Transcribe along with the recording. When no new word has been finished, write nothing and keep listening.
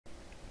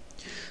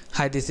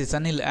Hi, this is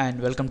Anil and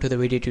welcome to the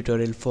video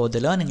tutorial for the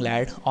Learning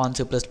Lad on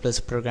C++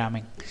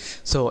 programming.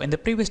 So in the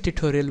previous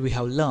tutorial we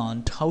have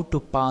learned how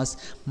to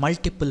pass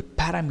multiple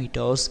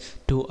parameters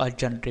to a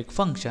generic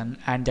function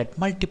and that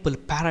multiple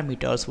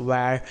parameters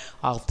were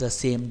of the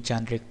same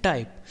generic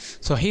type.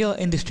 So here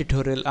in this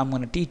tutorial I'm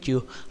going to teach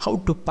you how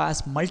to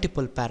pass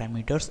multiple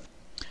parameters,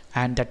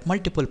 and that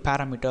multiple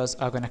parameters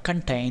are going to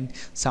contain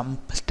some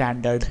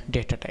standard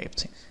data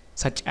types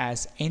such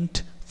as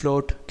int,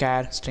 float,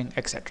 char, string,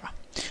 etc.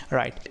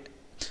 Right,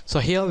 so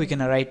here we can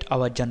write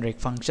our generic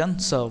function.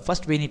 So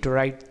first we need to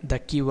write the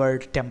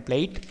keyword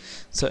template,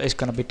 so it's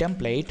gonna be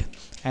template,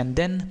 and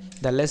then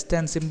the less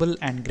than symbol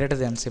and greater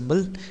than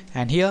symbol,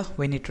 and here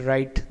we need to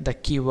write the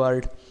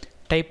keyword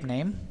type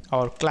name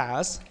or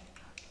class.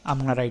 I'm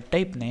gonna write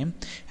type name,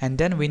 and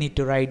then we need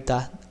to write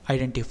the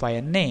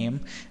identifier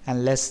name,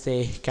 and let's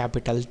say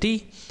capital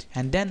T,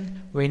 and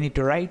then we need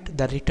to write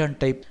the return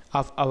type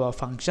of our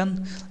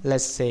function.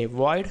 Let's say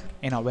void,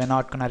 we're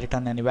not gonna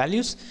return any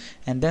values,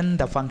 and then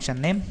the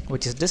function name,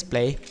 which is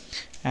display,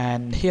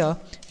 and here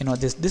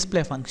this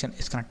display function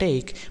is gonna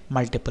take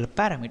multiple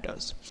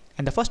parameters,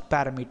 and the first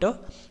parameter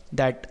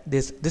that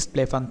this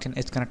display function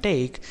is gonna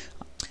take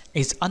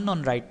is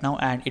unknown right now,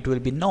 and it will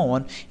be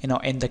known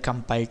in the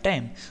compile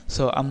time.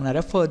 So I'm gonna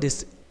refer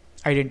this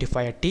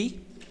identifier T,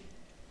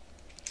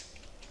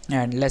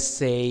 and let's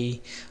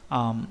say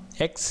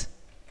X,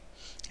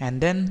 and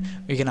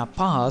then we're gonna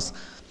pass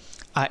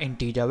an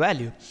integer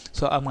value.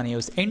 So I'm gonna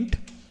use int,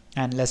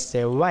 and let's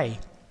say Y.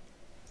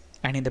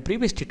 And in the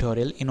previous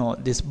tutorial,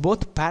 this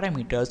both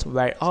parameters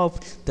were of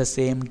the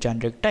same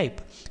generic type.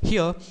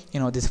 Here,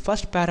 this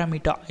first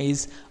parameter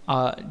is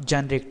a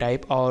generic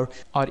type, or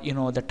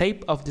the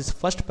type of this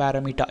first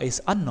parameter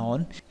is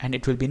unknown, and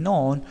it will be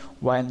known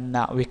when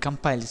we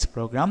compile this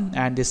program.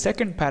 And the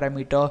second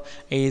parameter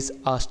is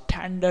a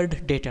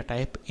standard data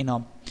type,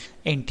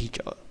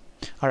 integer.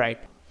 All right.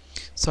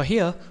 So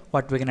here,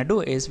 what we're gonna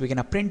do is we're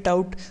gonna print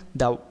out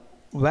the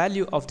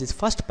value of this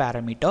first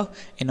parameter,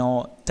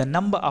 the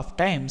number of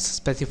times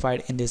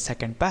specified in this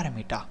second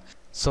parameter.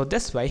 So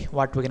this way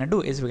what we're gonna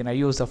do is we're gonna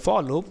use a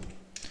for loop,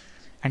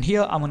 and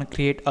here I'm gonna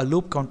create a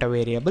loop counter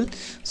variable.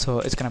 So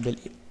it's gonna be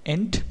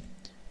int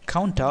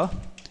counter,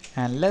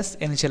 and let's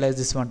initialize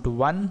this one to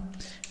 1,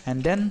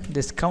 and then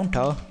this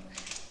counter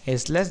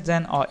is less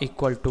than or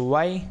equal to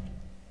Y,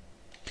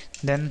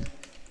 then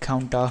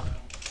counter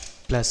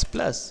plus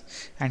plus,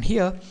 and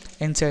here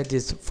inside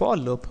this for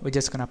loop we're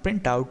just gonna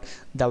print out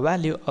the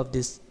value of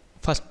this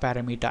first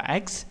parameter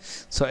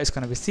X. So it's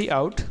gonna be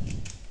cout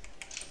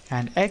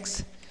and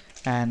X,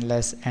 and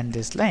let's end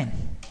this line.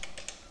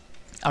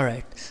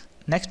 Alright,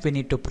 next we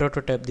need to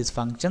prototype this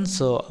function.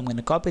 So I'm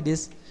gonna copy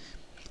this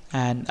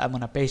and I'm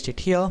gonna paste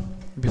it here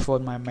before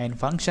my main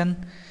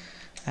function,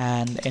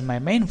 and in my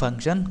main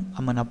function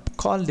I'm gonna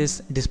call this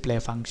display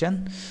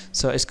function.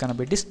 So it's gonna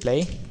be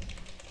display,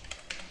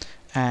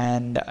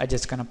 and I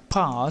just gonna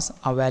pass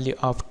a value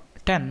of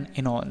 10,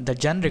 the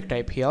generic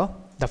type here,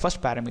 the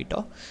first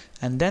parameter,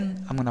 and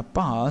then I'm gonna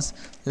pass,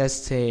 let's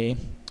say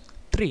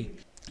 3.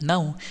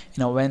 Now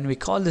when we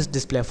call this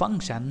display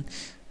function,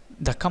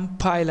 the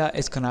compiler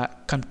is gonna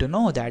come to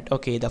know that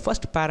okay, the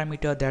first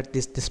parameter that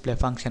this display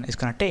function is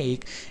gonna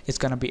take is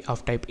gonna be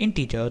of type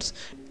integers,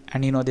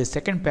 and the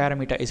second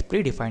parameter is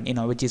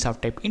predefined, which is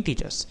of type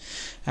integers.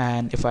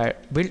 And if I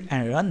build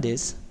and run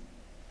this,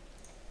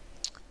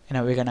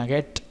 we're gonna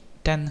get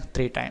 10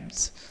 3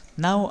 times.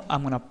 Now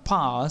I'm gonna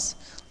pass,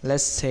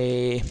 let's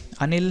say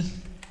Anil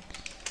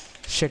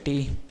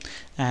Shetty,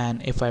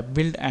 and if I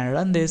build and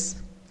run this,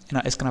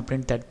 it's gonna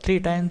print that 3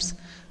 times.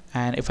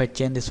 And if I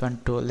change this one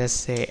to, let's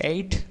say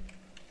 8,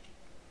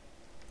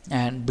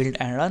 and build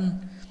and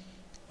run,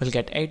 we'll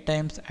get 8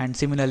 times. And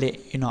similarly,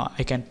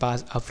 I can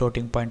pass a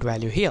floating point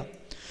value here.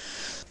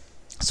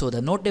 So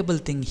the notable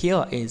thing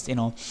here is,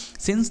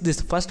 since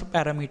this first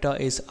parameter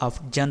is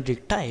of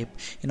generic type,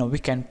 we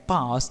can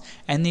pass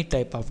any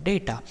type of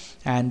data,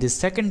 and this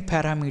second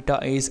parameter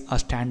is a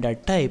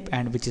standard type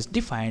and which is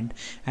defined,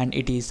 and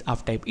it is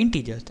of type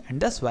integers.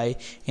 And that's why,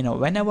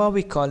 whenever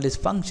we call this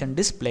function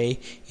display,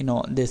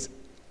 this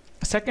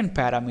second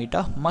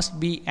parameter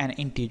must be an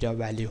integer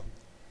value.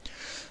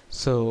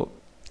 So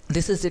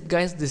this is it,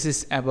 guys. This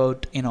is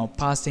about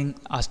passing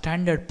a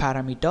standard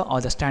parameter or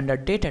the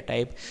standard data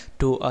type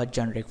to a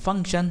generic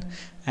function.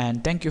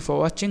 And thank you for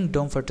watching.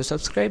 Don't forget to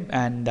subscribe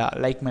and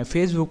like my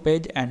Facebook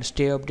page, and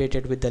stay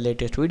updated with the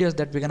latest videos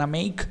that we're gonna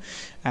make,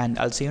 and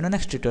I'll see you in the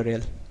next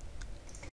tutorial.